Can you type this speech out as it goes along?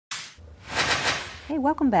Hey,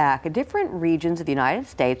 welcome back. Different regions of the United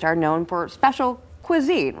States are known for special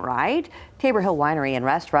cuisine, right? Tabor Hill Winery and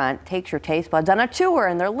Restaurant takes your taste buds on a tour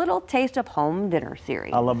in their Little Taste of Home dinner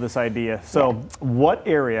series. I love this idea. So what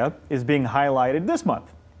area is being highlighted this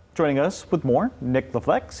month? Joining us with more, Nick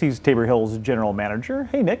LaFlex. He's Tabor Hill's general manager.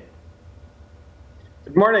 Hey, Nick.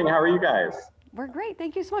 Good morning. How are you guys? We're great.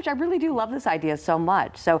 Thank you so much. I really do love this idea so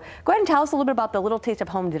much. So go ahead and tell us a little bit about the Little Taste of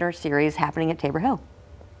Home dinner series happening at Tabor Hill.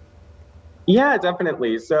 Yeah,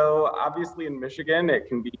 definitely. So obviously in Michigan, it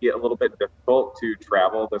can be a little bit difficult to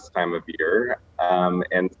travel this time of year.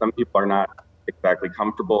 And some people are not exactly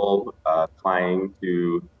comfortable flying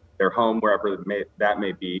to their home, wherever that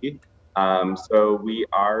may be. So we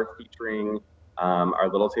are featuring our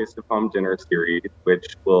Little Taste of Home dinner series,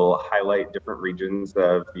 which will highlight different regions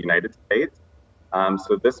of the United States.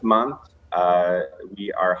 So this month,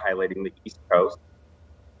 we are highlighting the East Coast.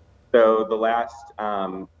 So the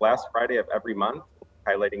last Friday of every month,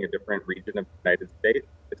 highlighting a different region of the United States.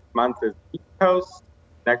 This month is the East Coast,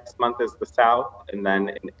 next month is the South, and then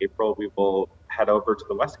in April we will head over to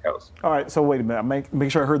the West Coast. All right, so wait a minute,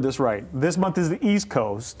 make sure I heard this right. This month is the East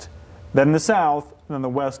Coast, then the South, and then the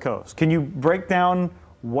West Coast. Can you break down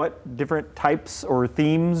what different types or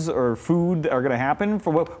themes or food are going to happen? For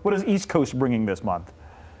what is East Coast bringing this month?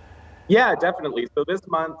 Yeah, definitely. So this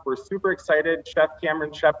month, we're super excited. Chef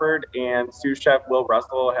Cameron Shepard and sous chef Will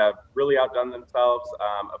Russell have really outdone themselves.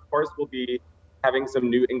 Of course, we'll be having some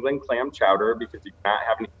New England clam chowder because you cannot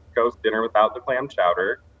have an East Coast dinner without the clam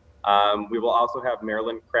chowder. We will also have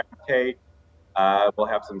Maryland crab cake. We'll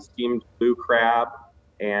have some steamed blue crab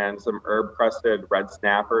and some herb-crusted red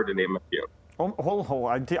snapper, to name a few.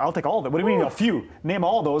 I'll take all of it. What do you mean a few? Name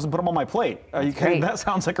all those and put them on my plate. Are you kidding? That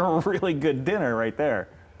sounds like a really good dinner right there.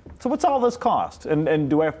 So what's all this cost? And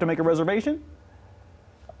do I have to make a reservation?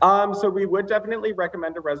 So we would definitely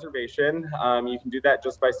recommend a reservation. You can do that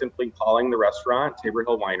just by simply calling the restaurant, Tabor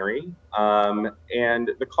Hill Winery.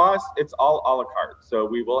 And the cost, it's all a la carte. So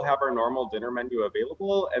we will have our normal dinner menu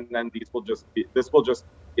available, and then this will just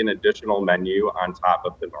be an additional menu on top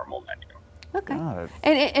of the normal menu. Okay.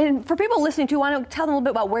 And for people listening too, I want to tell them a little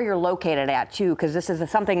bit about where you're located at too, because this is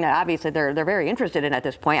something that obviously they're very interested in at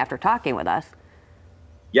this point after talking with us.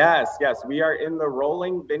 Yes. We are in the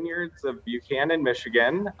rolling vineyards of Buchanan,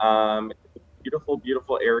 Michigan. It's a beautiful,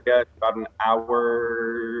 beautiful area. It's about an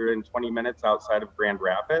hour and 20 minutes outside of Grand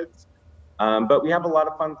Rapids. But we have a lot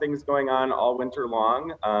of fun things going on all winter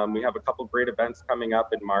long. We have a couple great events coming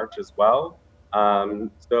up in March as well.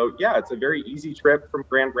 So yeah, it's a very easy trip from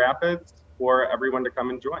Grand Rapids for everyone to come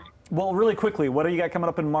and join. Well, really quickly, what do you got coming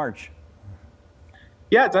up in March?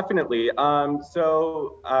 Yeah, definitely.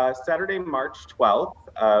 So Saturday, March 12th,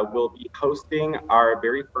 we'll be hosting our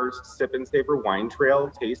very first Sip and Savor Wine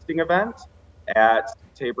Trail tasting event at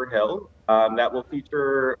Tabor Hill. That will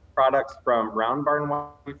feature products from Round Barn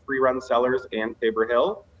Wine, Free Run Cellars, and Tabor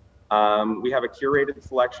Hill. We have a curated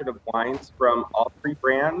selection of wines from all three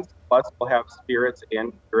brands, plus we'll have spirits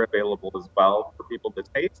and beer available as well for people to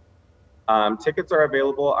taste. Tickets are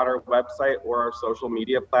available on our website or our social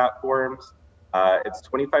media platforms. It's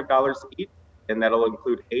 $25 each, and that'll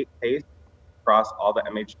include 8 tastes across all the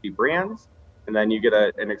MHD brands, and then you get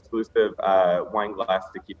an exclusive wine glass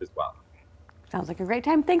to keep as well. Sounds like a great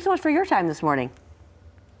time. Thanks so much for your time this morning.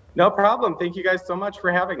 No problem. Thank you guys so much for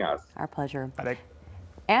having us. Our pleasure. Bye.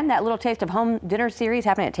 And that Little Taste of Home dinner series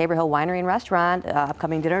happening at Tabor Hill Winery and Restaurant.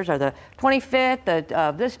 Upcoming dinners are the 25th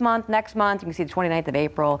of this month, next month. You can see the 29th of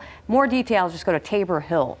April. More details, just go to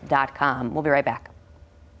taborhill.com. We'll be right back.